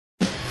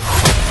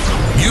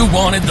You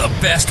wanted the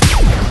best.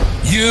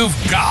 You've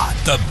got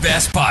the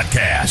best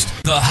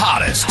podcast. The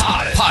hottest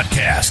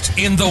podcast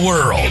in the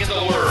world.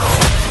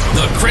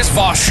 The Chris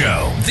Voss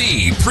Show,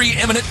 the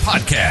preeminent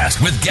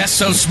podcast with guests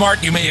so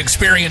smart you may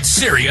experience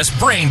serious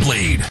brain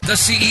bleed. The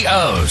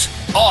CEOs,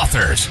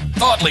 authors,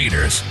 thought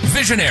leaders,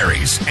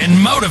 visionaries, and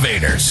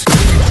motivators.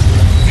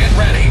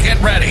 Get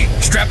ready.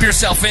 Strap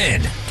yourself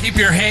in. Keep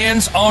your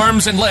hands,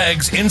 arms, and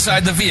legs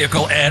inside the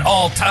vehicle at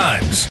all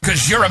times,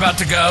 because you're about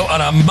to go on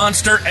a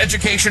monster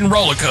education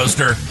roller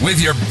coaster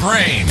with your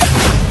brain.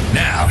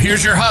 Now,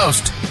 here's your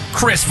host,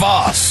 Chris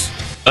Voss.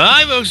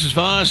 Hi, folks. It's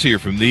Voss here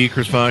from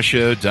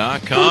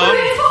thechrisvossshow.com.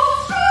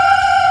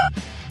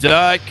 It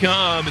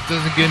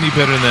doesn't get any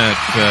better than that,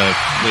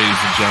 ladies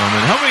and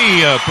gentlemen. How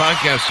many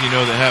podcasts do you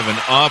know that have an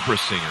opera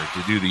singer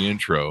to do the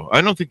intro?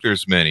 I don't think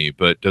there's many,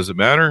 but does it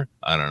matter?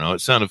 I don't know. It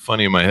sounded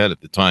funny in my head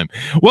at the time.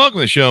 Welcome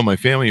to the show, my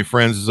family and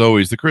friends, as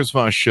always, the Chris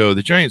Voss Show,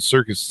 the giant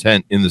circus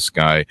tent in the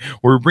sky,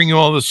 where we bring you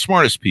all the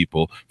smartest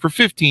people for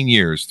 15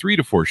 years, 3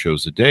 to 4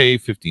 shows a day,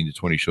 15 to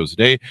 20 shows a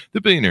day, the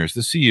billionaires,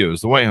 the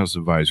CEOs, the White House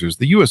advisors,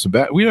 the U.S.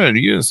 We had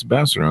a U.S.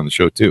 ambassador on the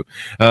show, too.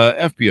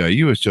 FBI,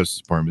 U.S. Justice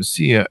Department,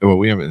 CIA. Well,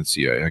 we haven't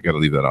CIA. I got to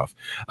leave that off.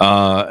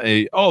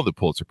 All the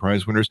Pulitzer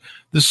Prize winners,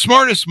 the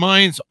smartest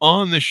minds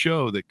on the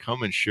show that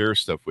come and share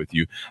stuff with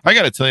you. I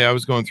got to tell you, I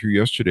was going through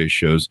yesterday's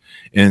shows,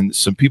 and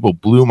some people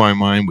blew my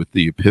mind with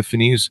the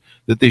epiphanies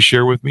that they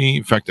share with me.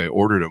 In fact, I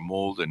ordered a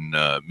mold and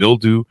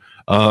mildew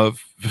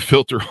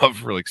filter off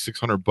for like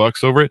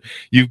 $600 over it.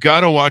 You've got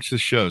to watch the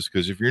shows,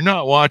 because if you're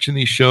not watching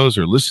these shows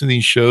or listening to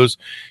these shows,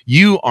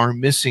 you are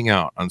missing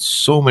out on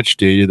so much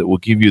data that will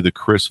give you the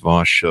Chris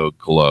Voss Show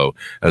glow,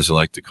 as I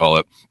like to call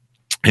it.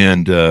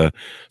 And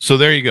so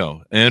there you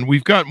go. And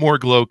we've got more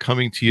glow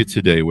coming to you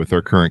today with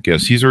our current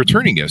guest. He's a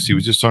returning guest. He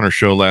was just on our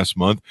show last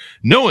month,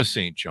 Noah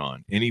St.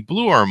 John. And he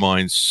blew our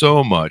minds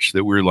so much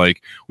that we're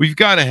like, we've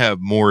got to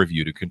have more of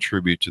you to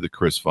contribute to the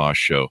Chris Voss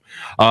Show.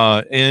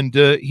 And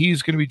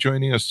he's going to be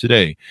joining us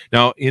today.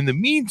 Now, in the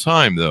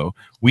meantime, though,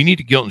 we need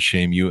to guilt and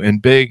shame you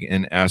and beg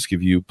and ask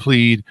of you,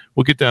 plead.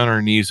 We'll get down on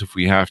our knees if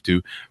we have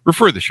to.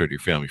 Refer the show to your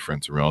family,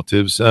 friends, and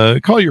relatives.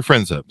 Call your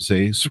friends up and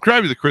say,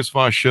 subscribe to the Chris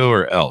Voss Show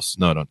or else.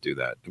 No, don't do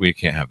that. We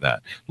can't have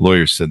that.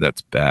 Lawyers said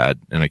that's bad,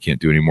 and I can't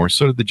do it anymore.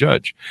 So did the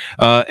judge.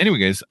 Anyway,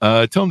 guys,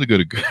 tell them to go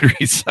to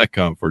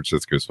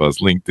goodreads.com/Chris Voss,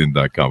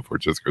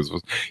 LinkedIn.com/Chris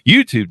Voss,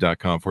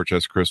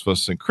 YouTube.com/Chris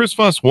Voss, and Chris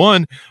Voss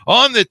 1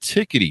 on the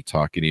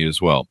tickety-tockety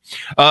as well.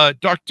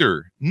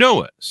 Dr.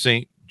 Noah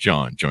St.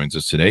 John joins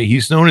us today.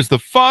 He's known as the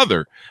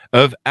father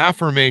of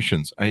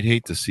affirmations. I'd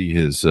hate to see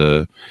his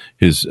child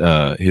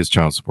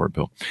support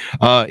bill.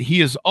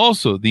 He is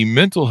also the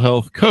mental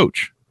health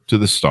coach to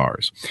the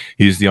stars.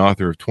 He's the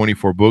author of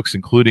 24 books,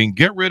 including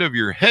Get Rid of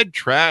Your Head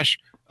Trash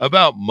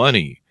About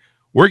Money.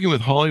 Working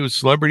with Hollywood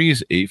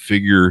celebrities,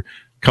 8-figure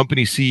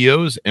company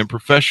CEOs, and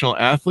professional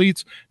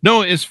athletes,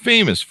 Noah is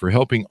famous for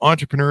helping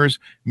entrepreneurs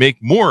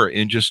make more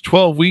in just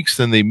 12 weeks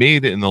than they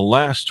made in the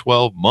last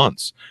 12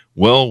 months,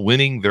 while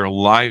winning their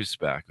lives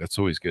back. That's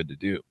always good to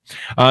do.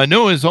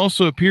 Noah has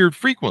also appeared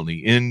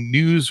frequently in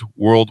news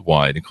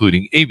worldwide,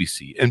 including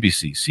ABC,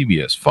 NBC,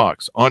 CBS,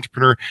 Fox,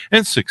 Entrepreneur,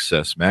 and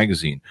Success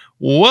Magazine.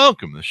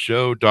 Welcome to the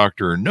show,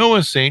 Dr.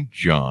 Noah St.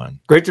 John.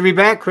 Great to be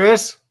back,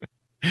 Chris.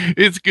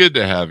 It's good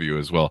to have you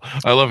as well.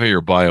 I love how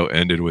your bio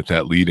ended with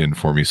that lead in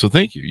for me. So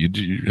thank you.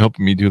 You're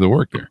helping me do the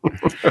work there.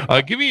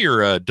 Give me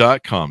your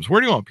 .coms.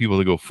 Where do you want people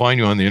to go find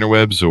you on the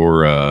interwebs,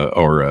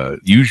 or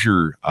use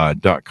your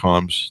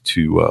 .coms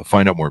to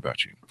find out more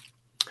about you?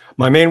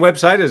 My main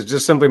website is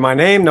just simply my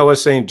name, Noah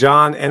St.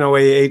 John,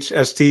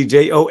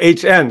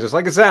 NOAHSTJOHN, just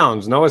like it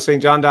sounds,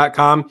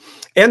 noahstjohn.com.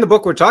 And the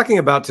book we're talking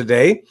about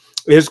today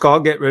is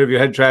called Get Rid of Your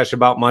Head Trash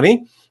About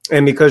Money.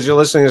 And because you're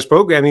listening to this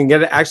program, you can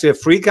get actually a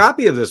free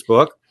copy of this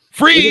book.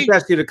 Free! We just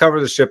ask you to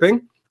cover the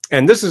shipping.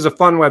 And this is a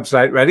fun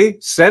website. Ready?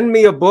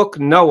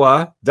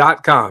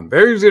 Sendmeabooknoah.com.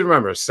 Very easy to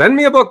remember.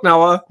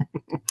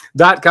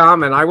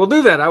 Sendmeabooknoah.com, and I will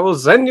do that. I will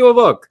send you a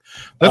book.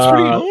 That's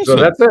pretty awesome. So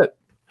that's it.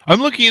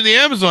 I'm looking at the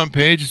Amazon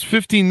page. It's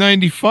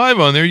 $15.95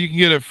 on there. You can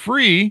get it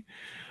free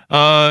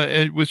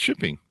with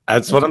shipping.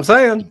 That's what I'm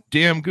saying.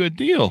 Damn good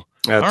deal.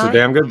 That's a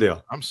damn good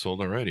deal. I'm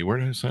sold already. Where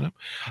do I sign up?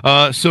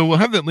 So we'll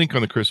have that link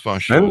on the Chris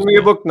Voss Show. Send me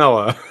a book,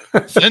 Noah.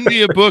 Send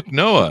me a book,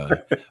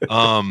 Noah.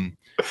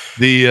 There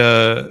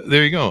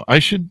you go. I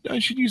should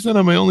use that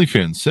on my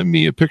OnlyFans. Send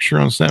me a picture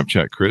on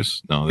Snapchat,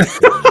 Chris. No, that's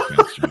the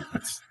OnlyFans joke.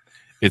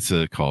 It's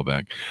a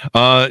callback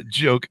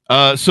joke.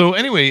 So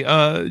anyway,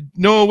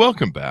 Noah,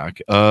 welcome back.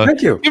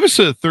 Thank you. Give us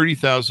a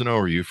 30,000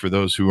 overview for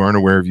those who aren't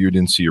aware of you,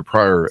 didn't see your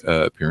prior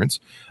appearance.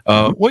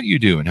 What you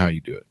do and how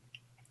you do it.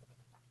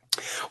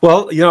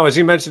 Well, as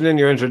you mentioned in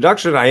your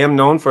introduction, I am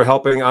known for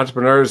helping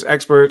entrepreneurs,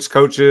 experts,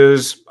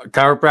 coaches,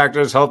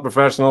 chiropractors, health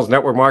professionals,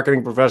 network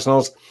marketing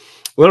professionals,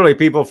 literally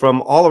people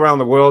from all around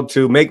the world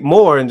to make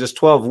more in just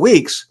 12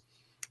 weeks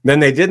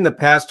than they did in the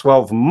past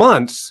 12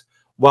 months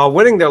while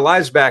winning their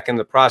lives back in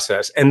the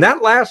process. And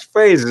that last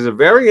phase is a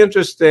very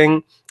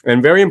interesting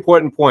and very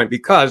important point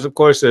because, of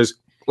course, there's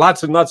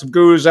lots and lots of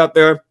gurus out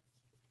there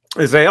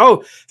They say,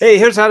 oh, hey,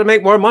 here's how to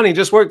make more money.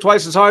 Just work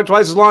twice as hard,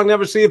 twice as long,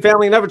 never see your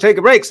family, never take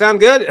a break.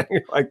 Sound good?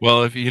 Like,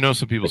 well, if you know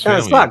some people's kind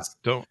of family,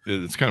 sucks.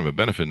 it's kind of a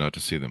benefit not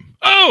to see them.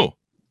 Oh,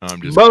 I'm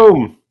just boom.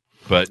 kidding.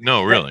 But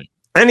no, really.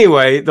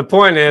 Anyway, the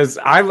point is,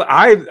 I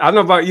don't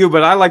know about you,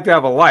 but I like to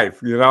have a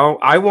life. You know,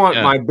 I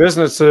want my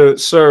business to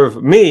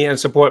serve me and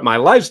support my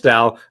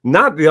lifestyle,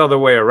 not the other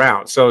way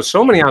around.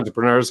 So many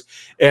entrepreneurs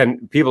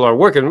and people are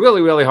working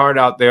really, really hard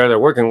out there. They're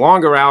working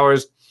longer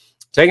hours,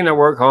 taking their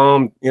work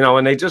home, you know,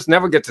 and they just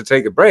never get to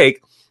take a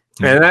break.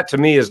 And that to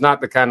me is not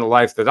the kind of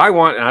life that I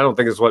want. And I don't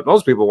think it's what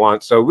most people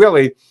want. So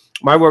really,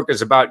 my work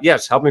is about,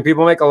 yes, helping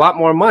people make a lot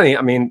more money.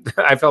 I mean,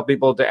 I've helped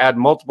people to add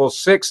multiple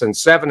 6 and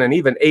 7 and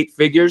even 8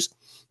 figures.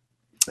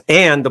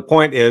 And the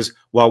point is,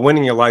 while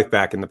winning your life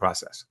back in the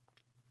process.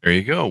 There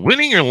you go.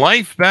 Winning your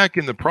life back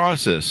in the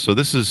process. So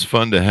this is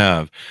fun to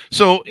have.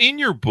 So in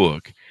your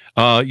book,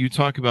 you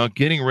talk about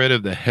getting rid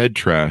of the head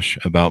trash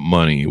about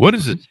money. What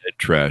is it, head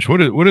trash?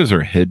 What is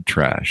our head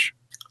trash?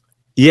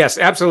 Yes,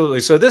 absolutely.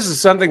 So this is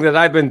something that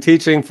I've been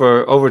teaching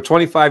for over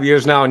 25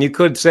 years now. And you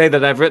could say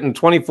that I've written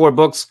 24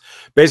 books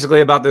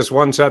basically about this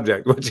one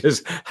subject, which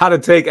is how to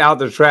take out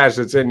the trash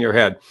that's in your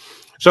head.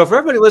 So for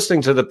everybody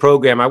listening to the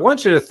program, I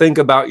want you to think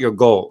about your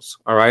goals,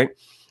 all right?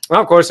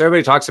 Well, of course,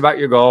 everybody talks about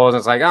your goals.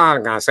 It's like,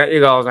 I'm going to set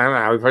your goals.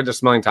 We've heard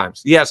this a million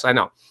times. Yes, I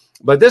know.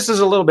 But this is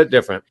a little bit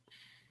different,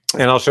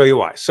 and I'll show you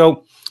why.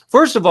 So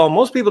first of all,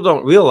 most people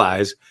don't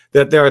realize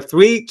that there are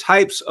 3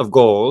 types of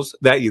goals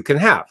that you can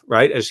have,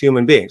 right, as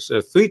human beings. There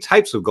are 3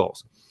 types of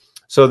goals.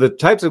 So the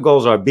types of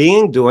goals are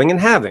being, doing, and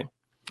having.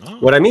 Oh.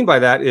 What I mean by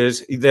that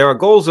is there are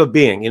goals of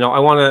being. You know, I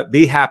want to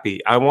be happy.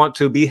 I want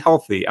to be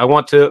healthy. I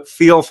want to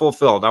feel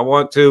fulfilled. I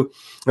want to,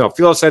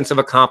 feel a sense of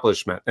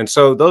accomplishment. And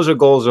so those are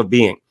goals of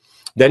being.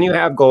 Then you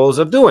have goals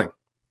of doing.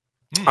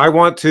 I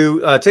want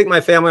to take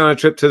my family on a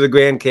trip to the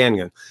Grand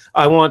Canyon.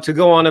 I want to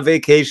go on a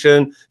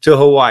vacation to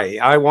Hawaii.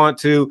 I want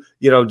to,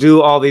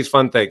 do all these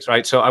fun things,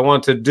 right? So I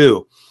want to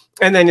do.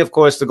 And then, of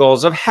course, the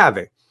goals of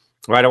having,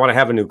 right? I want to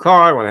have a new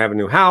car. I want to have a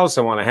new house.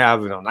 I want to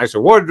have a nicer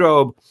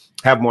wardrobe,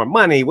 have more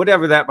money,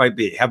 whatever that might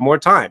be, have more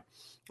time.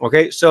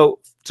 Okay, so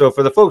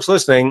for the folks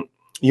listening,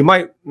 you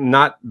might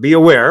not be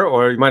aware,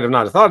 or you might have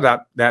not thought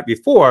about that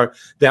before,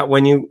 that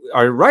when you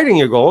are writing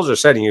your goals or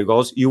setting your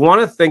goals, you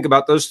want to think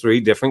about those 3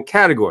 different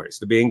categories,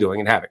 the being, doing,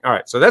 and having. All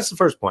right, so that's the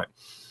first point.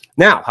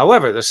 Now,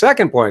 however, the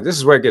second point, this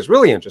is where it gets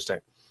really interesting.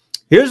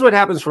 Here's what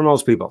happens for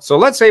most people. So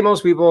let's say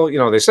most people,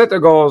 they set their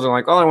goals and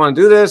like, oh, I want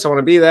to do this, I want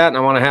to be that, and I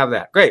want to have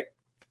that. Great.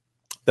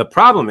 The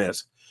problem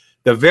is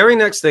the very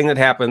next thing that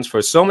happens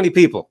for so many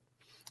people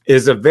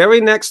is the very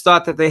next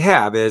thought that they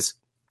have is,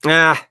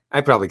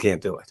 I probably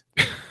can't do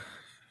it.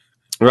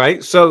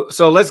 Right? So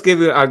I'll give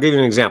you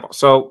an example.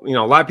 So, a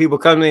lot of people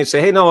come to me and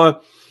say, hey,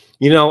 Noah,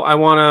 I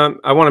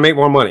want to make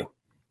more money.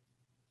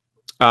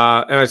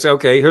 And I say,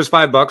 okay, here's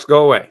 $5,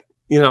 go away.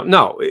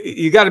 No,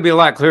 you got to be a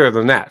lot clearer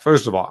than that.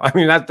 First of all, I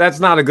mean, that's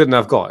not a good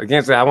enough goal. You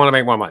can't say, I want to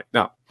make more money.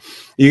 No,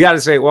 you got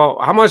to say, well,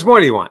 how much more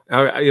do you want?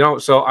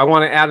 So I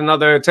want to add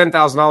another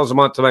 $10,000 a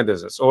month to my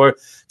business, or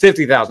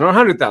 50,000 or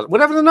 100,000,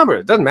 whatever the number,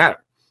 it doesn't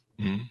matter.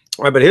 Mm-hmm.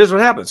 All right, but here's what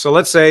happens. So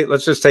let's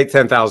just take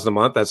 10,000 a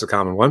month. That's a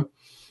common one.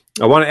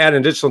 I want to add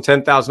an additional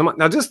 10,000 a month.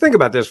 Now, just think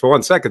about this for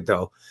 1 second,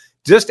 though.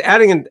 Just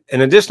adding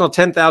an additional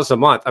 10,000 a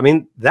month. I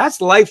mean, that's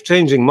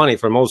life-changing money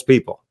for most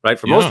people, right?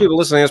 For most people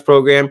listening to this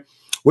program,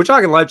 we're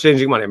talking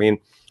life-changing money. I mean,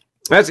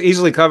 that's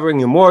easily covering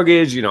your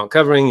mortgage,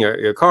 covering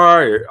your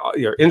car,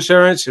 your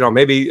insurance,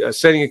 maybe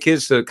sending your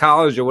kids to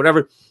college or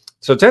whatever.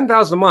 So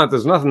 10,000 a month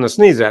is nothing to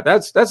sneeze at.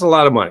 That's a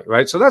lot of money,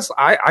 right? So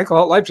I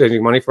call it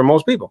life-changing money for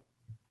most people.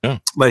 Yeah.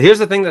 But here's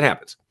the thing that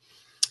happens.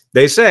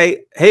 They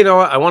say, hey,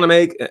 Noah, I want to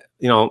make,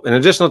 an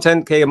additional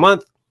 10K a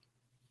month,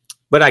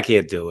 but I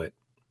can't do it.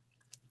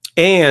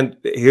 And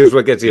here's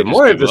what gets even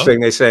more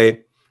interesting. They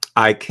say,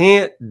 I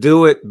can't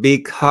do it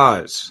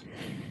because ...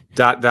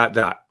 And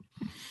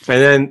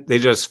then they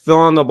just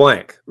fill in the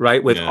blank,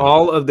 right? With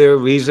all of their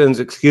reasons,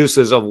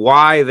 excuses of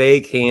why they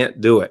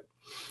can't do it.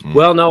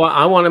 Well, Noah,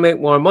 I want to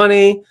make more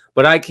money,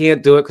 but I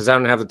can't do it because I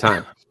don't have the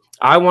time.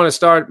 I want to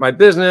start my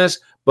business,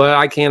 but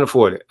I can't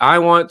afford it. I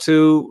want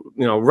to,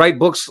 write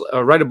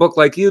a book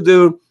like you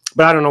do,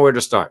 but I don't know where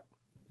to start.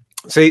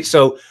 See,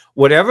 so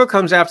whatever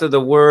comes after the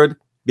word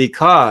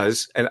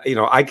because, and,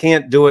 I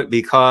can't do it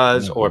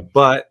because, or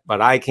but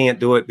I can't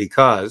do it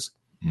because,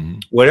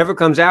 whatever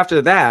comes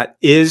after that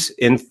is,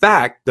 in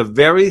fact, the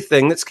very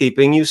thing that's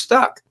keeping you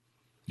stuck.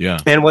 Yeah.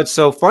 And what's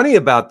so funny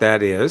about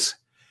that is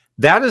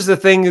the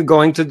thing you're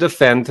going to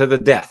defend to the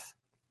death.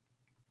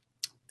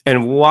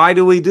 And why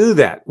do we do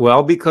that?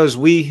 Well, because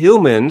we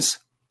humans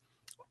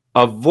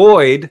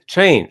avoid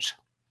change.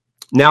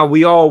 Now,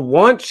 we all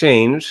want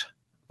change,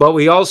 but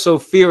we also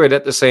fear it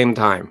at the same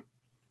time.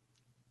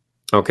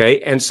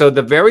 Okay? And so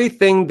the very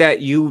thing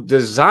that you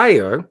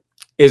desire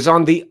is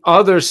on the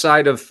other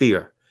side of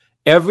fear.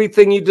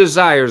 Everything you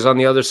desire is on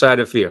the other side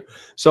of fear.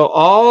 So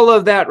all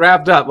of that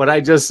wrapped up, what I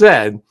just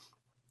said,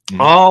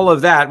 all of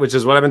that, which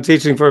is what I've been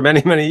teaching for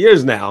many, many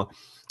years now,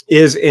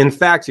 is in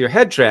fact your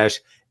head trash.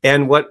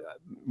 And what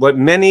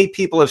many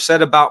people have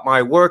said about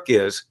my work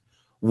is,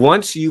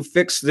 once you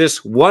fix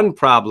this one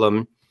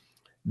problem,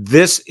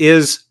 this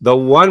is the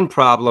one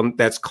problem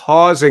that's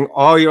causing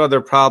all your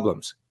other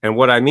problems. And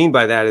what I mean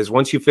by that is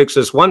once you fix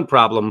this one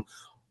problem,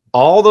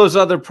 all those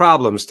other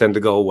problems tend to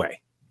go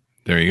away.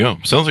 There you go.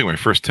 Sounds like my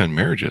first 10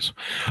 marriages.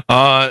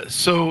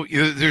 So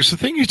there's a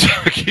thing you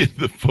talk in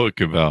the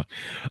book about.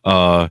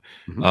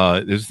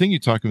 There's a thing you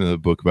talk in the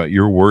book about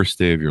your worst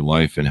day of your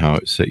life and how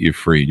it set you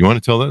free. Do you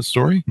want to tell that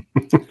story?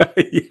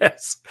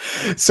 Yes.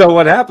 So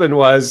what happened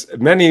was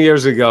many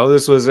years ago,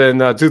 this was in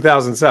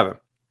 2007.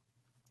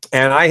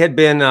 And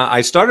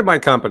I started my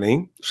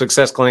company,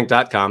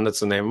 successclinic.com. That's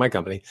the name of my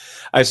company.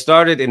 I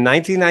started in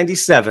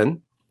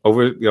 1997,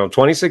 over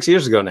 26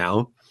 years ago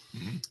now.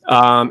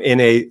 In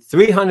a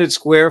 300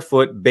 square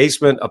foot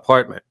basement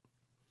apartment.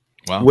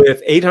 Wow.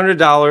 With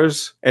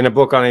 $800 and a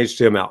book on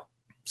HTML.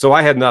 So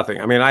I had nothing.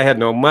 I mean, I had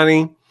no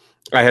money.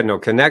 I had no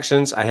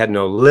connections. I had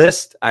no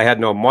list. I had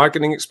no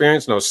marketing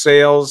experience, no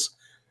sales,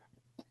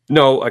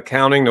 no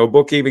accounting, no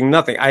bookkeeping,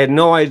 nothing. I had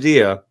no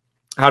idea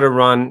how to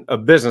run a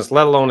business,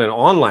 let alone an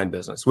online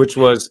business, which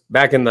was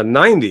back in the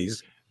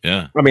 90s.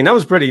 Yeah. I mean, that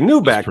was pretty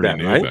new back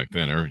then, right? Back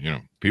then, or,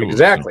 people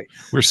exactly.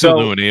 We're still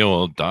doing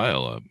AOL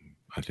dial-up.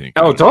 I think.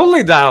 Oh,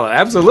 totally dial it.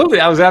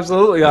 Absolutely. I was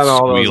absolutely on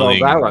all those old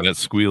dial-ups. That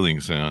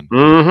squealing sound.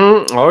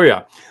 Mm-hmm. Oh,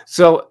 yeah.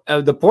 So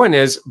the point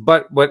is,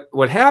 but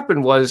what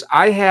happened was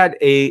I had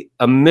a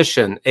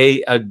mission,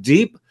 a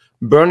deep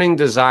burning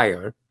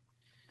desire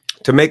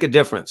to make a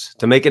difference,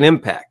 to make an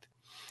impact.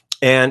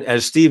 And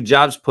as Steve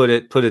Jobs put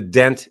it, put a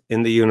dent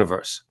in the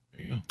universe.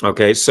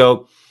 Okay.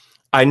 So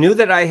I knew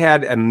that I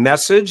had a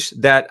message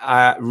that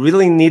I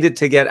really needed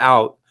to get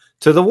out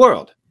to the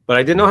world, but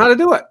I didn't know how to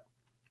do it.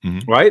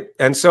 Mm-hmm. Right.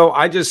 And so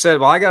I just said,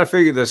 well, I got to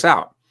figure this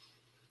out.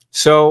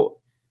 So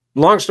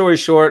long story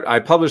short, I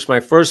published my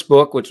first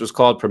book, which was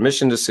called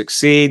Permission to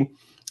Succeed.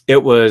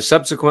 It was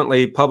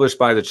subsequently published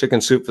by the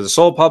Chicken Soup for the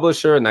Soul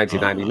publisher in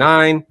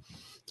 1999.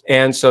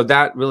 And so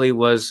that really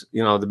was,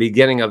 the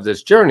beginning of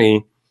this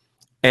journey.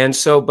 And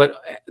so,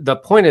 but the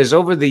point is,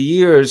 over the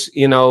years,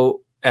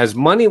 as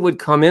money would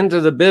come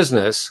into the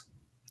business,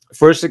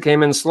 first it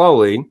came in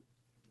slowly,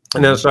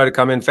 and then it started to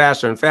come in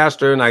faster and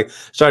faster, and I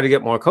started to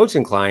get more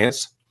coaching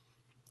clients.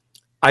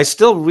 I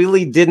still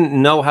really didn't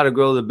know how to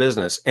grow the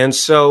business. And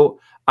so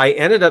I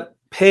ended up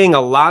paying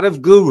a lot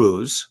of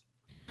gurus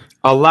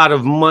a lot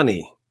of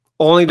money,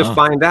 only to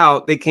find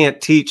out they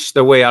can't teach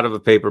their way out of a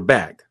paper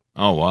bag.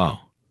 Oh, wow.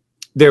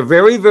 They're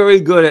very, very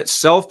good at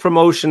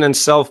self-promotion and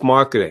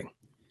self-marketing,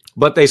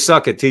 but they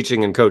suck at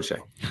teaching and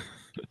coaching.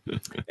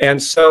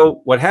 And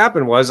so what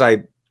happened was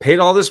I paid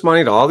all this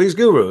money to all these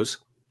gurus,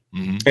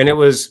 and it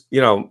was,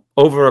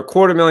 over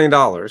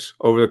 $250,000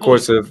 over the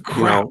course of,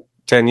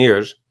 10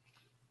 years.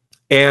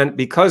 And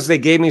because they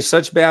gave me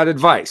such bad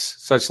advice,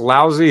 such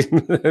lousy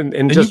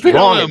and just you paid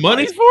wrong all that advice,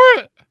 money for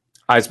it?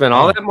 I spent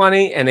all that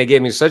money and they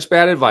gave me such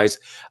bad advice.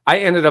 I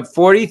ended up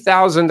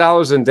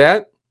 $40,000 in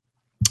debt,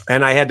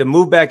 and I had to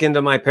move back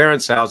into my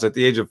parents' house at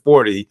the age of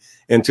 40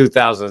 in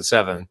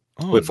 2007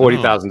 with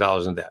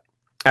 $40,000 in debt.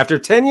 After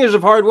 10 years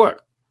of hard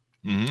work,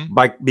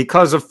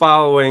 because of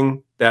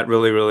following that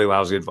really, really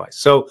lousy advice.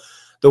 So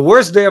the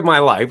worst day of my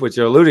life, which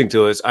you're alluding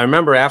to, is I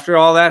remember after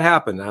all that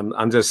happened,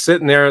 I'm just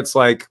sitting there. It's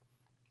like,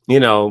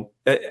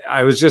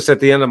 I was just at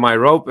the end of my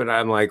rope, and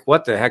I'm like,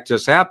 what the heck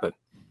just happened?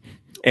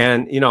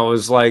 And, it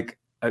was like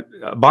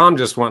a bomb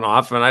just went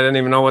off, and I didn't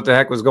even know what the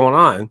heck was going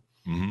on.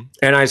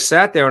 And I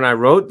sat there and I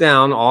wrote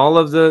down all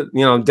of the,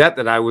 debt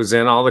that I was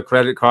in, all the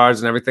credit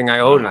cards and everything I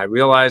owed. And I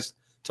realized,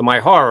 to my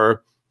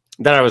horror,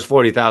 that I was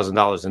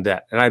 $40,000 in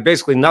debt. And I had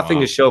basically nothing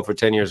to show for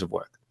 10 years of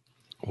work.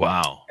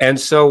 Wow. And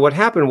so what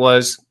happened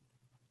was,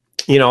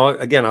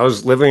 again, I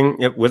was living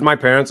with my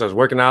parents. I was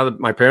working out of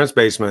my parents'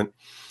 basement.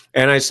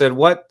 And I said,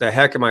 what the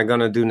heck am I going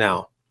to do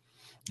now?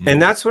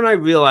 And that's when I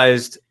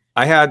realized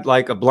I had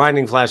like a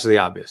blinding flash of the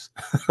obvious.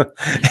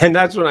 And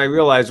that's when I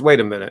realized, wait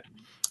a minute.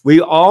 We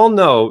all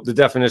know the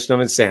definition of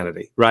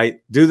insanity,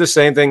 right? Do the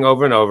same thing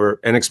over and over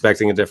and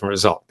expecting a different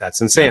result. That's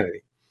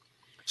insanity.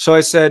 So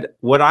I said,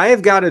 what I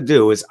have got to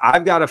do is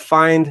I've got to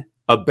find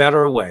a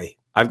better way.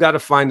 I've got to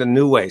find a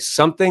new way,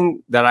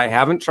 something that I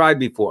haven't tried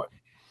before.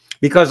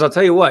 Because I'll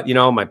tell you what,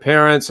 my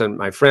parents and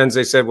my friends,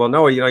 they said, well,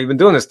 no, you've been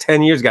doing this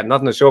 10 years, got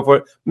nothing to show for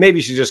it. Maybe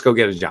you should just go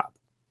get a job.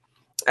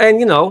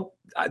 And,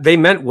 they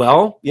meant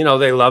well,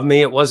 they loved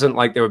me. It wasn't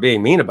like they were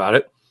being mean about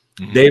it.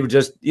 They were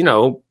just,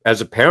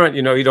 as a parent,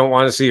 you don't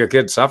want to see your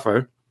kid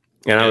suffer.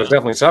 And I was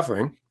definitely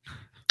suffering.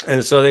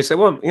 And so they said,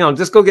 well,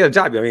 just go get a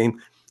job. I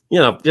mean,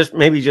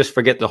 just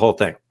forget the whole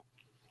thing.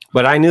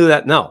 But I knew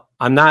that, no,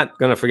 I'm not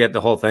going to forget the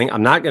whole thing.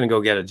 I'm not going to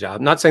go get a job.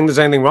 I'm not saying there's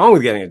anything wrong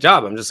with getting a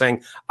job. I'm just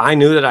saying I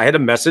knew that I had a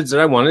message that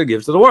I wanted to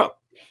give to the world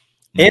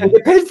and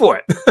get paid for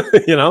it.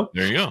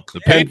 There you go.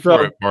 The paid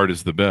for it part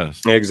is the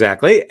best.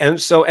 Exactly.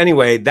 And so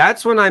anyway,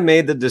 that's when I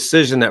made the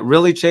decision that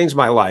really changed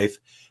my life.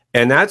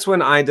 And that's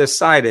when I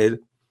decided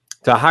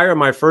to hire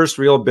my first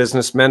real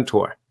business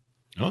mentor.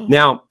 Oh.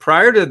 Now,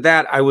 prior to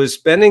that, I was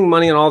spending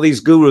money on all these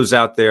gurus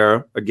out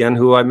there, again,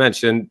 who I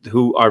mentioned,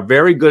 who are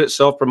very good at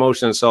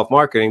self-promotion and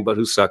self-marketing, but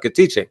who suck at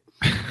teaching.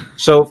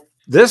 So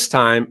this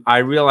time I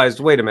realized,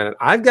 wait a minute,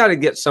 I've got to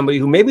get somebody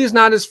who maybe is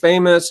not as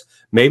famous,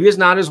 maybe is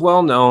not as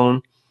well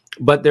known,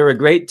 but they're a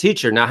great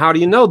teacher. Now, how do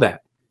you know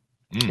that?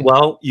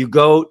 Well, you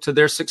go to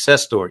their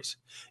success stories.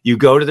 You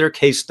go to their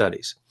case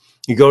studies.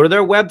 You go to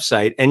their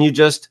website and you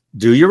just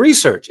do your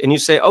research and you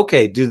say,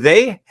 okay, do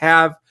they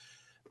have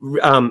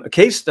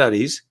case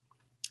studies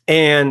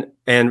and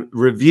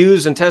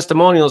reviews and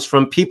testimonials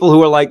from people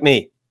who are like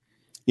me?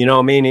 You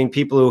know, meaning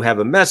people who have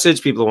a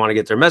message, people who want to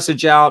get their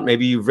message out.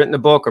 Maybe you've written a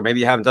book or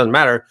maybe you haven't, doesn't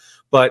matter.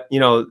 But, you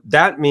know,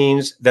 that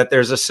means that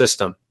there's a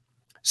system.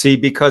 See,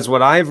 because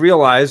what I've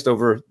realized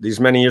over these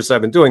many years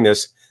I've been doing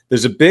this,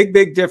 there's a big,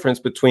 big difference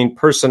between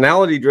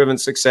personality-driven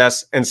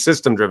success and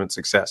system-driven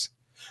success.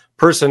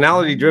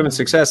 Personality-driven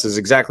success is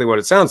exactly what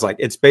it sounds like.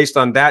 It's based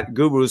on that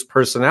guru's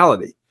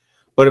personality.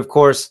 But of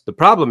course, the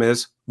problem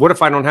is, what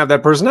if I don't have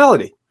that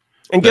personality?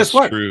 And guess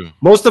what? True.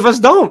 Most of us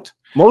don't.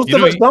 Most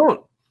of us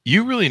don't.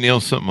 You really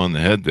nailed something on the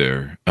head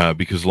there,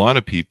 because a lot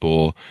of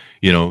people,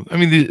 you know, I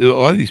mean, a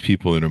lot of these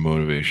people that are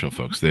motivational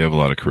folks, they have a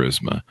lot of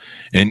charisma,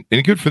 and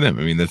good for them.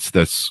 I mean,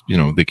 that's you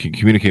know, they can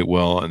communicate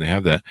well and they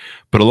have that.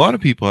 But a lot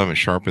of people haven't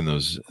sharpened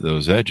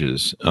those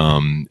edges,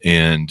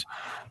 and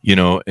you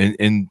know,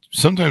 and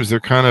sometimes they're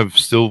kind of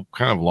still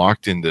kind of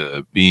locked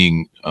into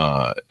being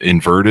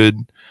inverted.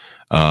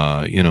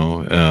 You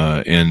know,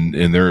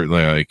 and they're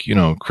like, you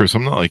know, Chris,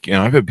 I'm not like, you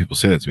know, I've had people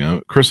say that to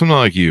me. Chris, I'm not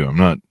like you. I'm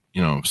not,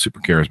 you know, super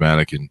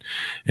charismatic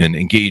and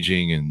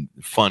engaging and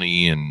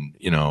funny and,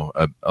 you know,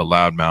 a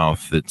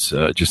loudmouth that's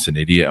just an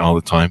idiot all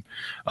the time.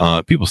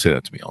 People say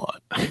that to me a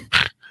lot.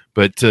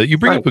 But you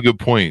bring up a good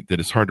point that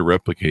it's hard to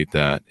replicate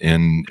that,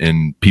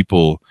 and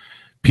people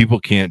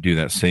can't do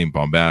that same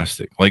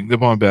bombastic, like the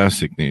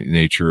bombastic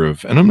nature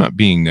of, and I'm not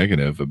being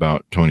negative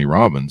about Tony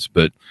Robbins,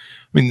 but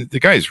I mean, the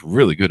guy's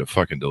really good at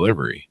fucking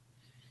delivery.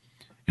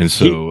 And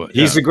so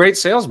he's a great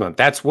salesman.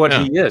 That's what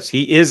he is.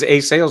 He is a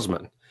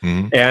salesman,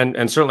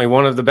 and certainly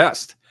one of the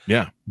best.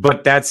 Yeah.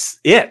 But that's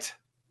it.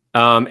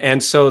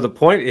 And so the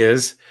point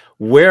is,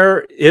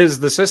 where is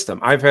the system?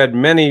 I've had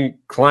many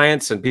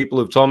clients and people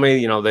who've told me,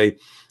 you know, they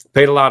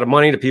paid a lot of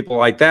money to people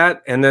like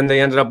that, and then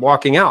they ended up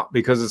walking out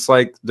because it's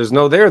like, there's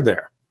no there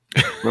there.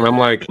 And I'm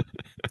like,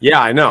 yeah,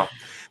 I know.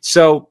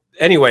 So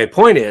anyway,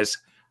 point is,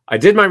 I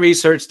did my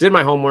research, did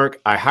my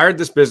homework. I hired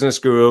this business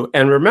guru.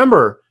 And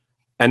remember,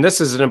 and this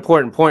is an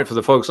important point for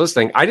the folks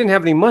listening, I didn't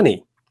have any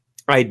money.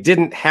 I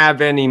didn't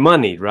have any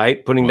money,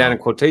 right? Putting that in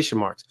quotation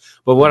marks.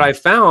 But what I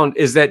found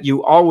is that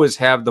you always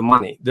have the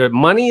money. The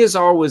money is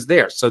always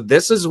there. So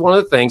this is one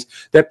of the things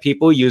that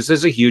people use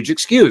as a huge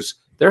excuse.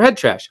 They're head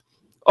trash.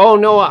 Oh,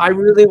 no, I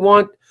really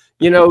want,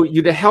 you know,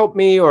 you to help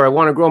me, or I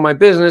want to grow my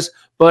business,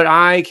 but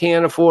I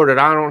can't afford it.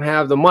 I don't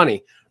have the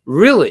money.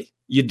 Really?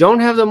 You don't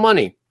have the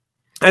money?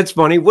 That's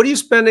funny. What are you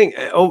spending?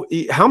 Oh,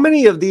 how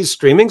many of these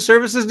streaming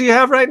services do you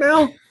have right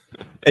now?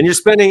 And you're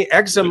spending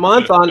X a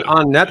month on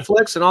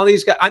Netflix and all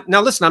these guys.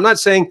 Now, listen, I'm not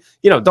saying,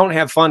 you know, don't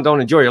have fun,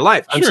 don't enjoy your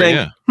life. I'm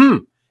saying,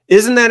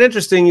 isn't that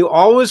interesting? You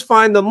always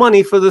find the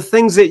money for the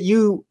things that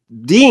you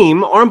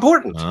deem are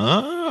important.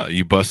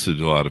 You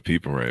busted a lot of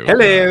people, right?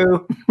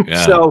 Hello.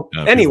 Yeah, so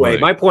anyway,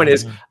 my point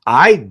is,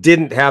 I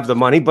didn't have the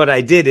money, but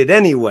I did it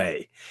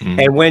anyway.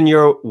 And when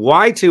your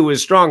Y2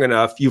 is strong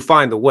enough, you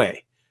find the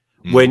way.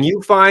 When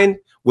your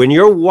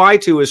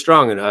Y2 is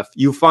strong enough,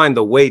 you find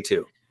the way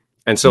to.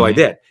 And so I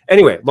did.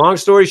 Anyway, long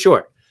story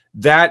short,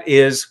 that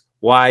is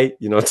why,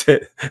 you know,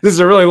 this is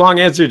a really long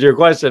answer to your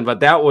question, but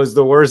that was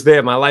the worst day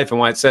of my life and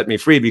why it set me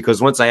free.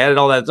 Because once I added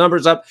all that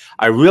numbers up,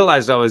 I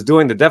realized I was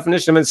doing the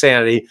definition of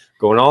insanity,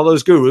 going all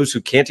those gurus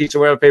who can't teach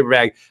away a paper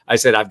bag. I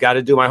said, I've got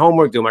to do my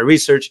homework, do my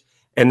research,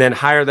 and then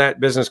hire that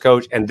business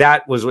coach. And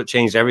that was what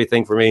changed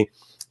everything for me.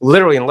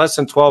 Literally in less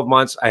than 12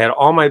 months, I had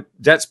all my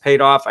debts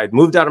paid off. I'd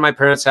moved out of my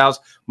parents' house,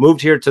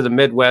 moved here to the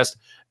Midwest,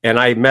 and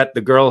I met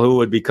the girl who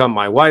would become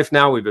my wife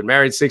now. We've been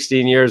married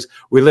 16 years.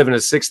 We live in a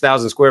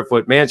 6,000 square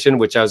foot mansion,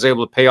 which I was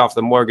able to pay off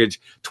the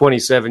mortgage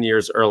 27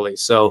 years early.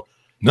 So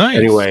nice.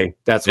 Anyway,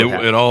 that's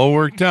what it all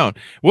worked out.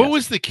 What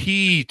was the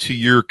key to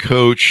your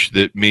coach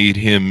that made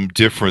him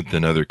different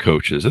than other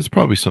coaches? That's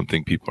probably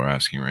something people are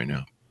asking right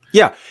now.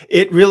 Yeah,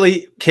 it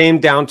really came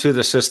down to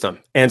the system.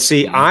 And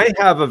see, I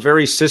have a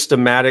very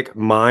systematic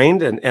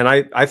mind. And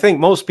I think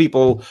most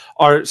people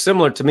are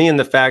similar to me in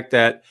the fact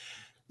that,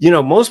 you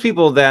know, most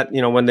people that,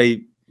 you know, when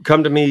they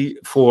come to me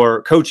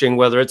for coaching,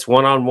 whether it's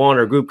one-on-one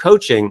or group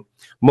coaching,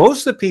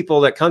 most of the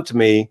people that come to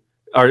me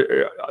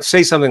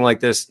say something like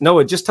this: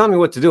 Noah, just tell me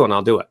what to do and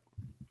I'll do it.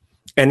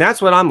 And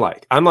that's what I'm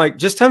like. I'm like,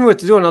 just tell me what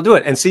to do and I'll do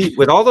it. And see,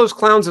 with all those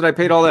clowns that I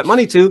paid all that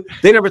money to,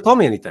 they never told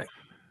me anything.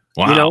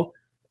 Wow. You know,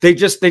 they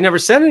never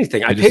said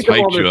anything. I paid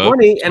them all their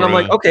money and I'm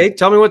like, okay,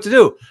 tell me what to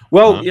do.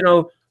 Well, you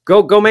know,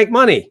 go make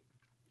money.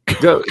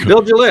 Go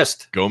build your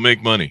list. Go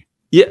make money.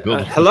 Yeah.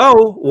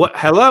 Hello. What?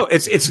 Hello.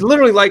 It's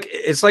literally like,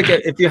 it's like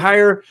if you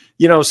hire,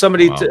 you know,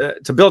 somebody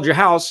to build your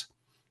house,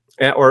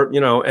 or, you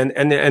know,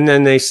 and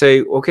then they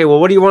say, okay, well,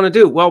 what do you want to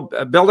do? Well,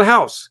 build a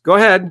house. Go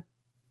ahead.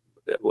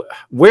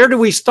 where do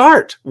we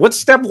start? What's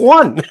step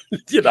one?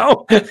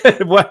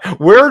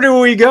 Where do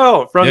we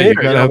go from here?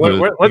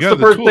 What's the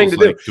first thing to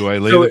do? Do I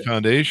lay the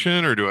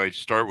foundation or do I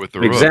start with the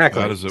roof?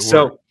 Exactly. How does it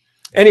work?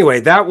 Anyway,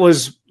 that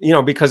was,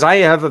 because I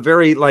have a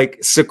very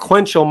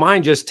sequential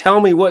mind, just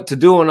tell me what to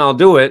do and I'll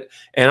do it.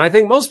 And I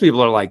think most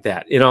people are like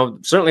that.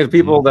 Certainly the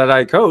people that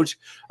I coach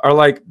are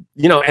like,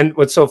 and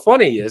what's so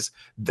funny is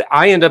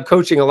I end up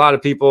coaching a lot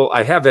of people.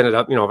 I have ended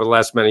up, over the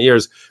last many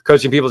years,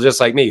 coaching people just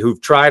like me who've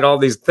tried all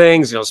these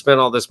things, spent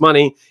all this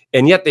money,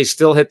 and yet they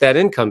still hit that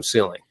income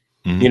ceiling.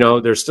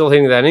 They're still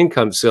hitting that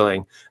income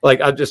ceiling.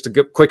 Just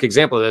a quick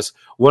example of this.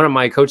 One of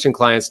my coaching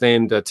clients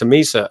named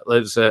Tamisa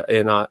lives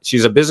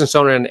she's a business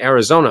owner in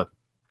Arizona.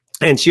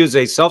 And she was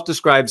a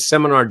self-described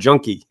seminar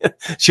junkie.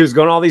 She was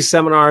going to all these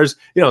seminars,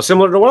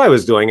 similar to what I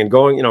was doing and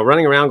going,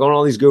 running around, going to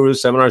all these guru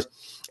seminars.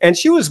 And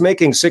she was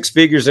making six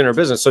figures in her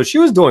business. So she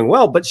was doing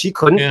well, but she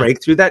couldn't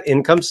break through that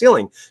income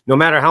ceiling, no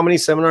matter how many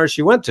seminars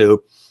she went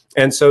to.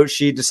 And so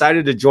she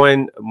decided to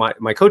join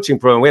my coaching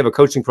program. We have a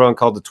coaching program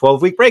called the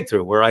 12-Week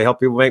Breakthrough, where I help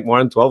people make more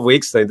than 12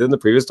 weeks than they did in the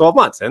previous 12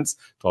 months, hence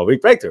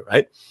 12-Week Breakthrough,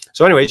 right?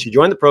 So anyway, she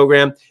joined the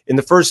program. In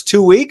the first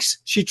 2 weeks,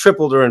 she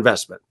tripled her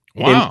investment.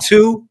 Wow. In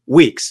 2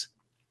 weeks.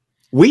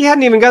 We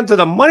hadn't even gotten to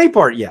the money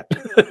part yet,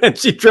 and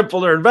she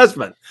tripled her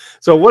investment.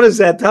 So what does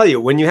that tell you?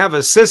 When you have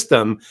a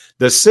system,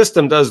 the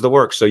system does the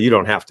work, so you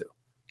don't have to.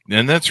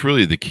 And that's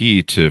really the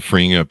key to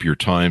freeing up your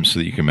time so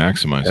that you can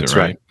maximize That's it,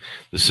 right? right.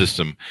 The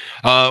system.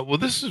 Well,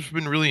 this has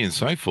been really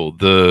insightful.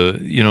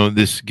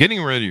 This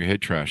getting rid of your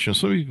head trash.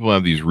 Some people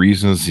have these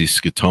reasons, these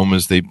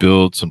scotomas they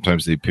build.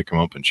 Sometimes they pick them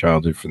up in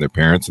childhood from their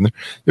parents, and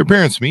their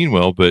parents mean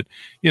well. But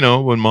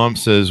when mom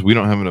says we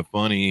don't have enough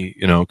money,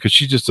 because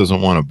she just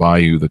doesn't want to buy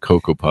you the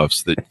Cocoa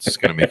Puffs that's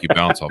going to make you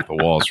bounce off the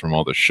walls from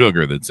all the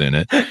sugar that's in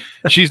it.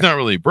 She's not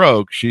really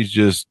broke. She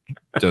just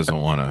doesn't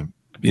want to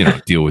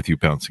deal with you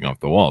bouncing off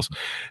the walls.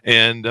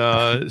 And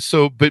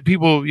but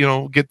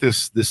people, get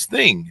this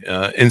thing.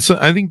 And so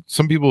I think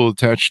some people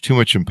attach too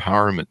much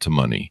empowerment to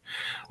money.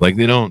 Like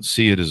they don't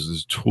see it as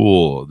a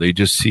tool. They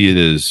just see it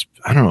as,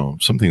 I don't know,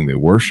 something they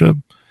worship.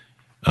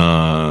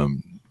 I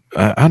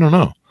don't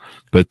know.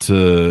 But,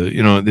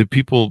 the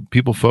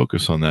people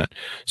focus on that.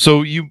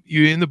 So you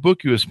in the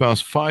book, you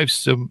espouse 5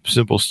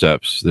 simple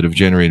steps that have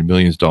generated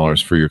millions of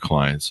dollars for your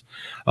clients.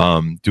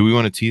 Do we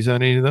want to tease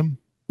out any of them?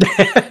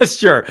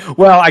 Sure.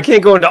 Well, I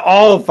can't go into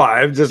all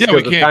 5. We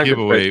can't give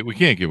away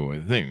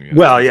the thing.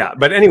 Well, yeah.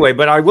 But anyway,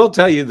 I will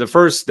tell you the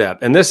first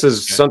step, and this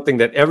is something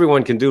that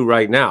everyone can do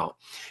right now.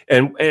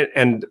 And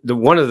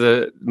one of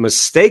the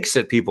mistakes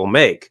that people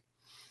make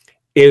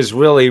is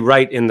really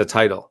right in the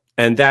title.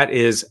 And that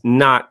is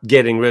not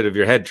getting rid of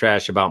your head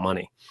trash about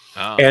money.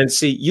 Oh. And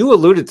see, you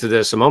alluded to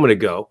this a moment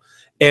ago.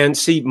 And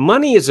see,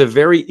 money is a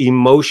very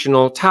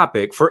emotional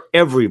topic for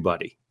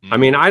everybody. I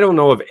mean, I don't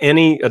know of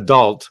any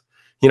adult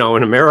in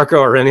America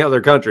or any other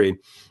country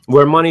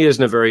where money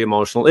isn't a very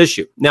emotional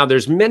issue. Now,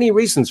 there's many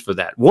reasons for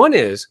that. One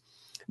is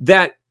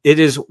that it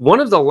is one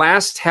of the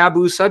last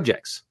taboo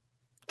subjects.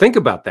 Think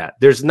about that.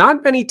 There's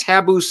not many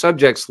taboo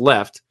subjects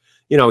left,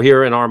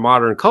 here in our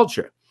modern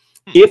culture.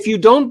 If you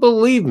don't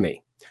believe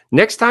me,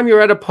 next time you're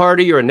at a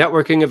party or a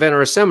networking event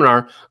or a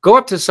seminar, go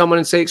up to someone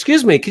and say,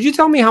 "Excuse me, could you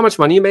tell me how much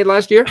money you made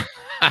last year?"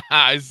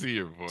 I see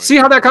your point. See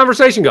how that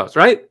conversation goes,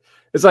 right?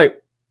 It's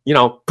like,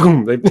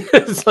 boom.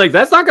 It's like,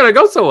 that's not going to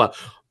go so well.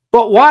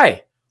 But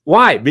why?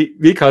 Why?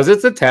 Because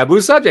it's a taboo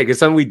subject. It's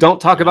something we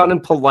don't talk about in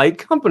polite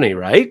company,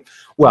 right?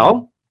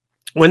 Well,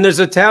 when there's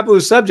a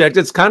taboo subject,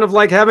 it's kind of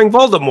like having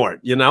Voldemort.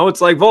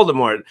 It's like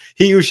Voldemort,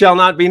 he who shall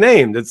not be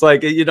named. It's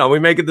like, we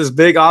make it this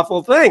big,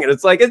 awful thing. And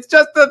it's like, it's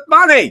just the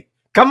money.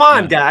 Come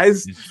on,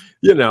 guys.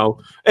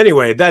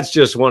 Anyway, that's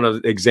just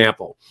one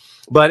example.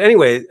 But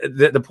anyway,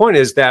 the point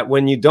is that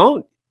when you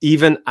don't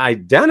even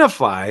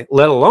identify,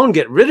 let alone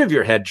get rid of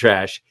your head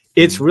trash,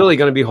 it's really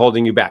going to be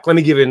holding you back. Let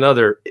me give you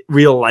another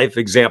real life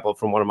example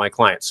from one of my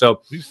clients.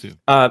 So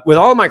with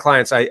all of my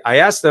clients, I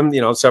ask them,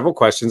 several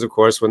questions, of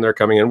course, when they're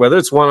coming in, whether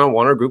it's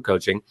one-on-one or group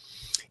coaching.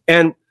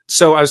 And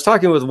so I was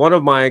talking with one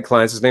of my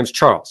clients, his name's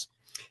Charles.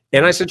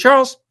 And I said,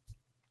 "Charles,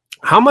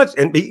 how much,"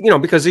 and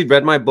because he'd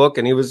read my book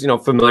and he was,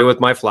 familiar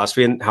with my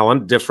philosophy and how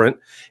I'm different.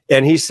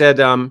 And he said,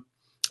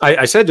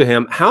 I said to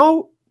him,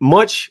 "How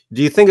much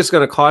do you think it's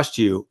going to cost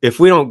you if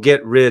we don't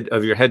get rid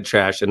of your head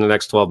trash in the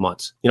next 12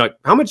 months?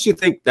 How much do you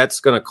think that's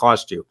going to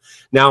cost you?"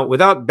 Now,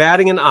 without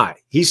batting an eye,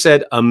 he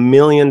said $1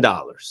 million.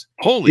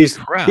 Holy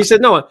crap. He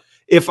said, "No,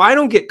 if I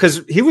don't get,"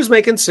 because he was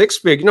making 6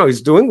 figures,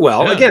 he's doing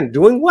well, again,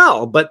 doing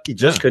well, but he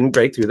just couldn't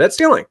break through that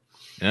ceiling.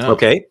 Yeah.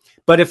 Okay.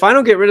 But if I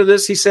don't get rid of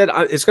this, he said,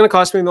 it's going to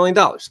cost me $1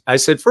 million. I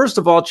said, "First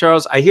of all,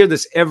 Charles, I hear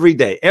this every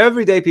day.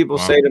 Every day people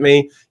say to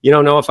me,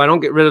 no, if I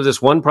don't get rid of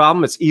this one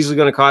problem, it's easily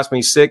going to cost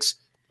me 6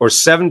 or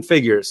 7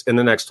 figures in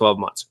the next 12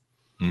 months.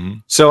 Mm-hmm.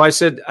 So I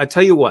said, "I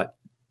tell you what,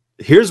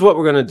 here's what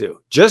we're going to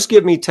do. Just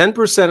give me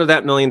 10% of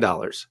that $1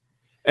 million,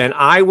 and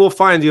I will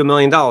find you $1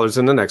 million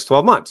in the next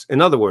 12 months.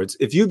 In other words,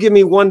 if you give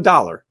me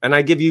 $1 and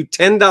I give you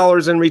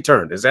 $10 in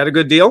return, is that a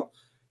good deal?"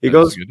 He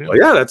goes, "Well,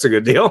 yeah, that's a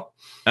good deal."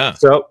 Yeah.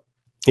 So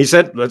he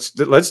said, let's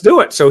do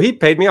it. So he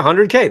paid me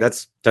 $100K.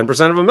 That's 10%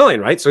 of $1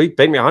 million, right? So he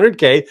paid me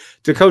 $100K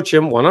to coach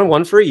him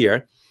one-on-one for a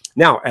year.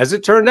 Now, as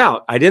it turned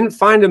out, I didn't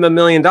find him $1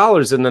 million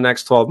in the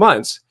next 12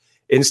 months.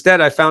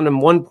 Instead, I found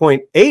him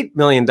 $1.8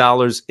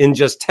 million in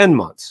just 10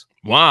 months.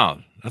 Wow.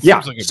 That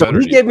Yeah. seems like a So better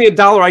he deal. gave me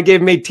 $1. I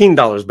gave him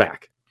 $18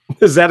 back.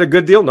 Is that a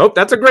good deal? Nope.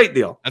 That's a great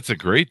deal. That's a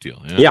great deal.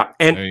 Yeah. Yeah.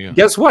 And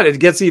guess what? It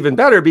gets even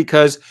better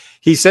because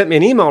he sent me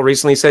an email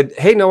recently. He said,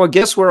 hey, Noah,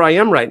 guess where I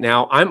am right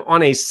now? I'm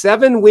on a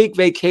 7-week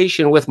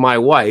vacation with my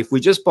wife. We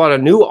just bought a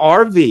new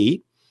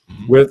RV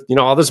with,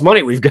 all this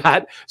money we've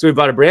got. So we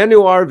bought a brand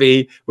new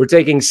RV. We're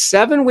taking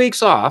 7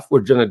 weeks off.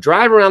 We're going to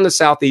drive around the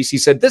Southeast. He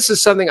said, this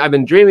is something I've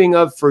been dreaming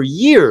of for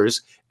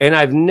years, and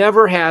I've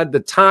never had the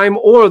time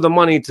or the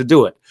money to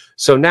do it.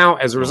 So now,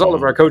 as a result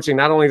of our coaching,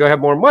 not only do I have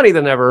more money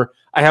than ever,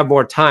 I have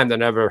more time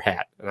than ever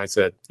had. And I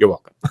said, you're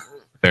welcome.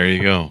 There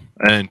you go.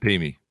 And pay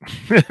me.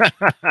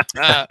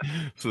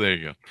 So there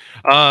you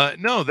go.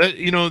 No, that,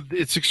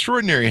 it's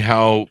extraordinary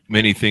how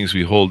many things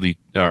we hold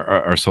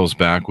ourselves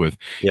back with.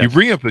 Yes. You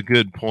bring up a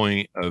good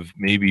point of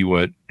maybe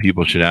what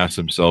people should ask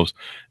themselves,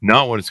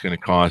 not what it's going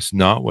to cost,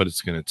 not what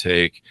it's going to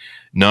take,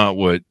 not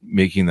what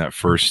making that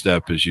first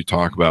step, as you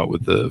talk about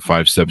with the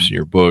 5 steps in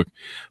your book,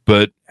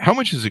 but how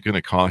much is it going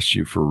to cost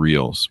you for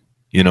reals?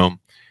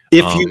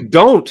 If you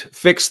don't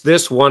fix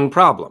this one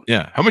problem.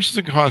 Yeah. How much does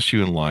it cost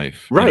you in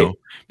life? Right.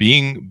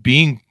 Being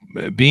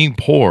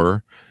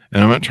poor,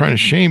 and I'm not trying to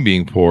shame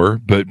being poor,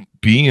 but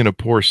being in a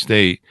poor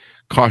state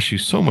costs you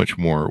so much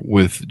more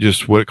with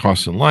just what it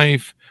costs in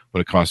life, what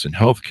it costs in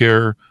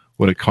healthcare,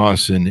 what it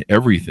costs in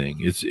everything.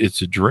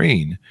 It's a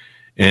drain.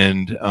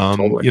 And,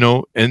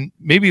 totally. And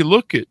maybe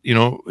look at,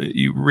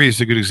 you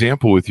raised a good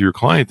example with your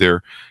client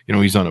there.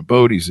 He's on a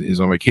boat, he's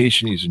on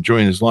vacation, he's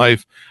enjoying his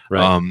life.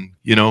 Right.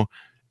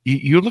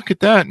 You look at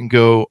that and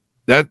go,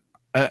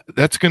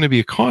 that's going to be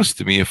a cost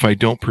to me if I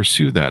don't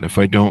pursue that, if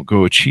I don't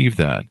go achieve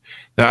that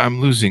I'm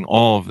losing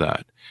all of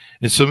that.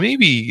 And so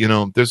maybe,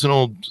 there's an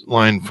old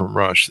line from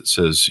Rush that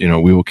says,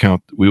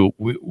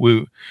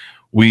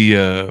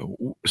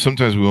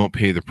 sometimes we won't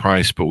pay the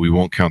price, but we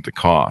won't count the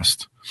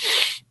cost.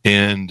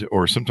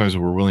 Or sometimes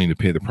we're willing to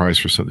pay the price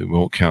for something, we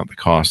won't count the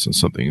cost on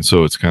something. And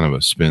so it's kind of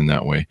a spin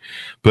that way.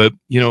 But,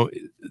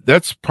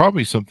 that's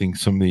probably something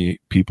some of the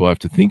people have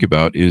to think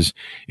about is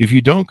if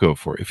you don't go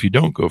for it, if you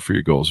don't go for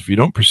your goals, if you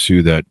don't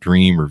pursue that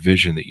dream or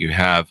vision that you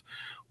have,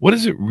 what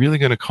is it really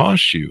going to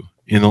cost you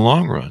in the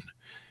long run?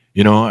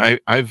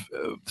 I've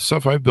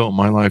stuff I've built in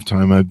my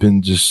lifetime, I've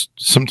been just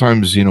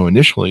sometimes,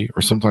 initially,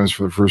 or sometimes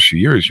for the first few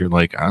years, you're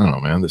like, I don't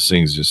know, man, this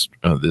thing's just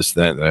this,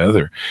 that, the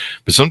other.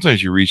 But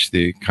sometimes you reach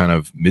the kind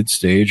of mid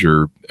stage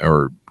or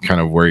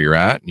kind of where you're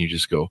at, and you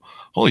just go,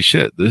 holy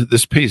shit,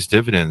 this pays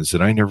dividends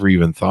that I never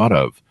even thought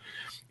of.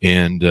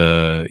 And,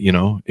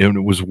 and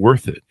it was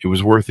worth it. It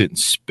was worth it in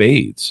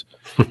spades.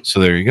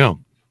 So there you go.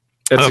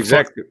 That's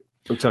exactly.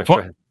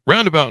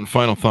 Roundabout and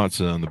final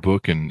thoughts on the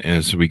book and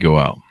as we go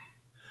out.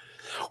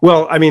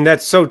 Well, I mean,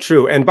 that's so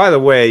true. And by the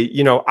way,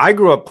 I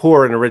grew up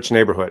poor in a rich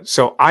neighborhood,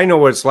 so I know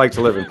what it's like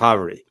to live in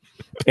poverty.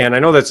 And I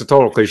know that's a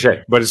total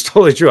cliche, but it's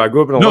totally true. I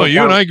grew up in a little town.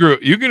 You and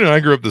I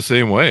grew up the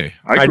same way.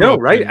 I know,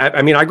 right?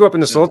 I mean, I grew up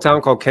in this little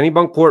town called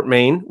Kennebunkport,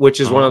 Maine, which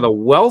is one of the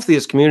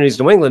wealthiest communities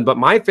in New England, but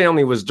my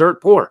family was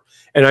dirt poor.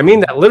 And I mean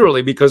that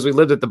literally because we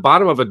lived at the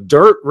bottom of a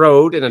dirt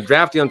road in a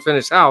drafty,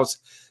 unfinished house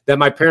that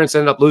my parents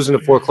ended up losing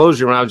to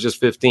foreclosure when I was just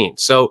 15.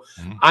 So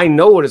I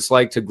know what it's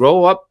like to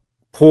grow up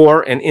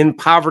poor and in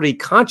poverty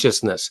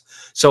consciousness.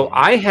 So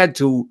I had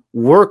to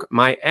work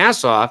my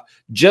ass off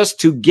just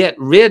to get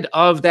rid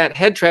of that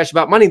head trash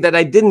about money that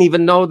I didn't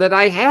even know that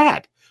I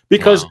had.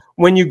 Because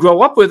when you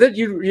grow up with it,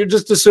 you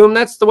just assume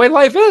that's the way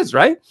life is,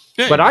 right?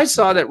 Yeah. But I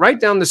saw that right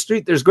down the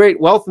street, there's great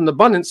wealth and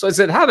abundance. So I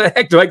said, how the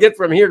heck do I get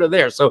from here to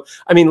there? So,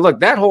 I mean, look,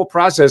 that whole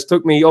process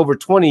took me over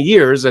 20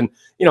 years and,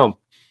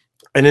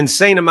 an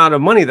insane amount of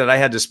money that I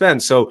had to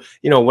spend. So,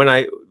 when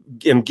I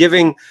am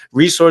giving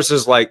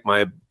resources like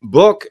my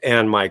book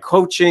and my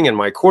coaching and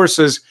my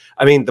courses,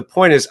 I mean, the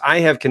point is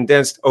I have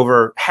condensed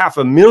over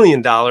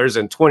 $500,000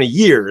 in 20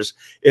 years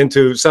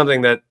into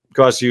something that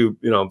costs you,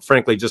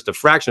 frankly, just a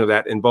fraction of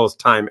that in both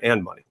time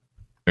and money.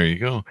 There you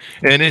go.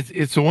 And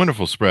it's a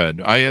wonderful spread.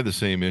 I had the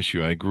same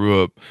issue. I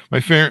grew up, my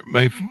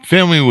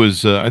family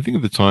was, I think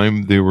at the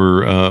time they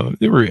were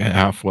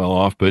half well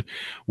off, but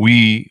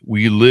we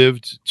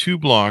lived 2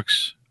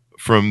 blocks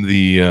from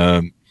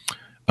the,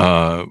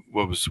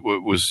 what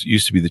was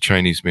used to be the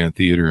Chinese Man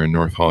Theater in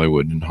North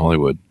Hollywood in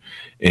Hollywood,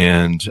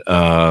 and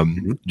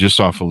just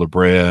off of La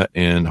Brea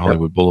and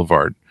Hollywood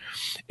Boulevard.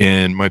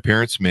 And my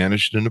parents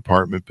managed an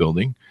apartment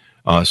building.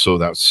 So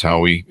that's how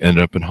we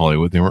ended up in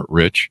Hollywood. They weren't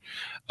rich.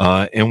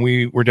 And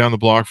we were down the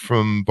block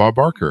from Bob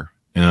Barker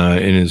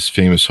in his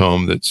famous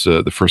home that's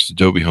the first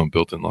Adobe home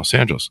built in Los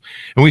Angeles.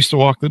 And we used to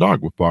walk the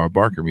dog with Bob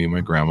Barker. Me and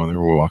my grandmother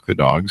would walk the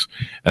dogs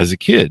as a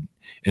kid.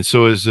 And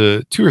so as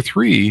 2 or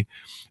 3,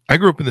 I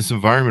grew up in this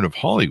environment of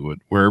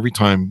Hollywood where every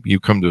time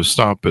you come to a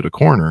stop at a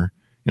corner,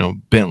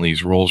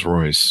 Bentleys, Rolls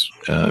Royce,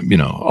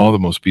 all the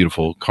most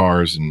beautiful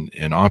cars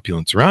and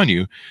opulence around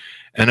you.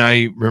 And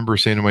I remember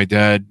saying to my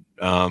dad,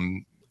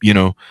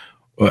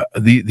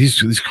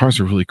 these cars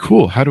are really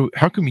cool.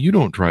 How come you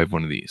don't drive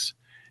one of these?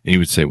 And he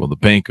would say, well, the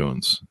bank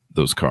owns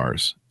those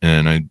cars.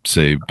 And I'd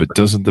say, but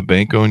doesn't the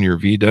bank own your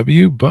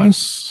VW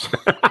bus?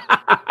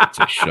 I'd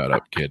say, shut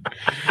up, kid.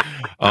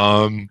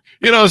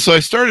 So I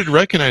started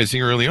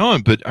recognizing early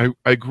on, but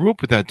I grew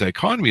up with that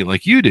dichotomy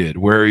like you did,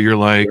 where you're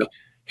like,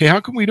 hey, how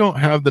come we don't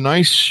have the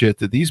nice shit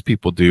that these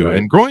people do? Right.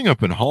 And growing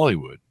up in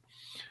Hollywood,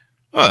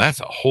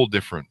 that's a whole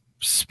different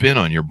spin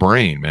on your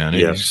brain, man.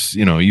 Yes.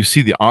 You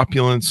see the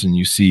opulence, and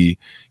you see,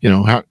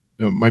 how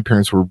my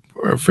parents were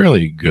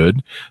fairly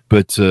good,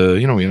 but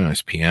we had a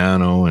nice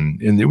piano,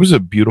 and it was a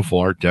beautiful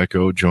Art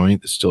Deco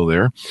joint that's still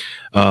there.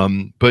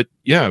 But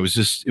yeah, it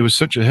was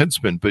such a head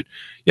spin. But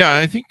yeah,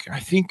 I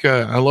think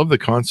I love the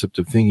concept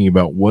of thinking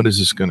about what is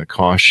this going to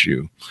cost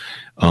you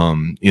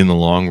in the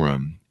long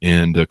run.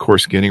 And of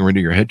course, getting rid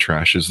of your head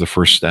trash is the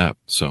first step.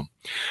 So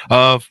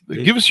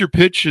give us your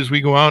pitch as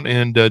we go out,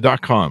 and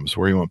 .coms,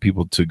 where you want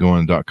people to go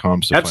on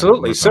 .coms.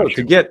 Absolutely. So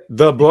to get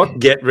the book,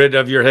 Get Rid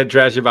of Your Head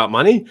Trash About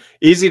Money,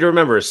 easy to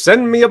remember,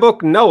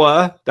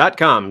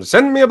 sendmeabooknoah.com.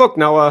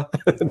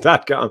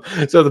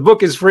 Sendmeabooknoah.com. So the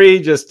book is free.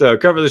 Just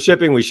cover the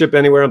shipping. We ship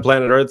anywhere on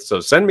planet Earth. So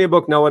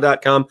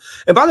sendmeabooknoah.com.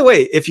 And by the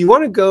way, if you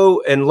want to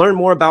go and learn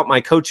more about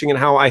my coaching and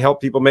how I help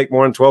people make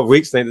more in 12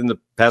 weeks than in the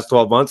past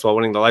 12 months while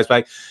winning the life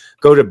back,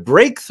 go to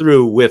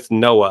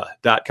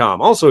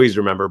breakthroughwithnoah.com. Also easy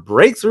to remember,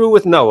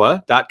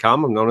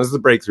 breakthroughwithnoah.com. I'm known as the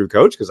Breakthrough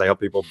Coach because I help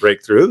people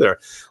break through their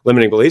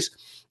limiting beliefs.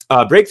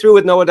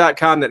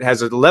 Breakthroughwithnoah.com, that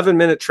has an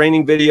 11-minute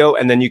training video,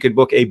 and then you could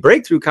book a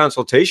breakthrough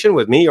consultation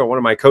with me or one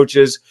of my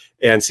coaches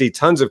and see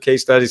tons of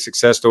case studies,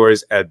 success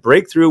stories at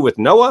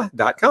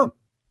breakthroughwithnoah.com.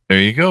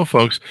 There you go,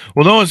 folks.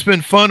 Well, Noah, it's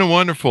been fun and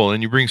wonderful,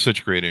 and you bring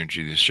such great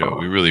energy to this show.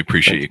 We really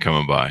appreciate you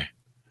coming by.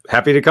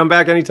 Happy to come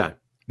back anytime.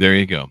 There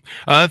you go.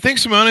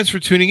 Thanks, Mountains, for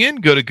tuning in.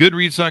 Go to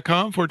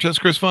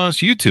goodreads.com/Chris Voss,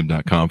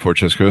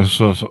 youtube.com/Chris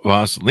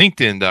Voss,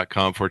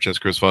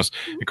 linkedin.com/Chris Voss,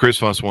 and Chris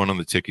Voss 1 on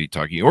the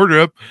tickety-talkie.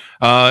 Order up.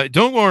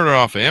 Don't order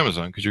off of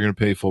Amazon because you're going to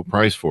pay full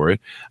price for it.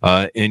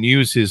 And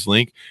use his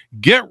link.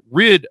 Get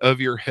rid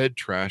of your head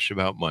trash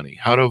about money.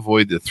 How to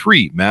avoid the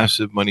 3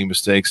 massive money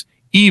mistakes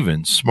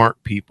even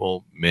smart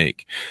people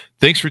make.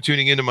 Thanks for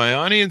tuning into my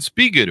audience.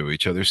 Be good to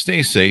each other.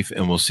 Stay safe,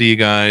 and we'll see you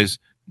guys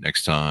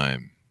next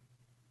time.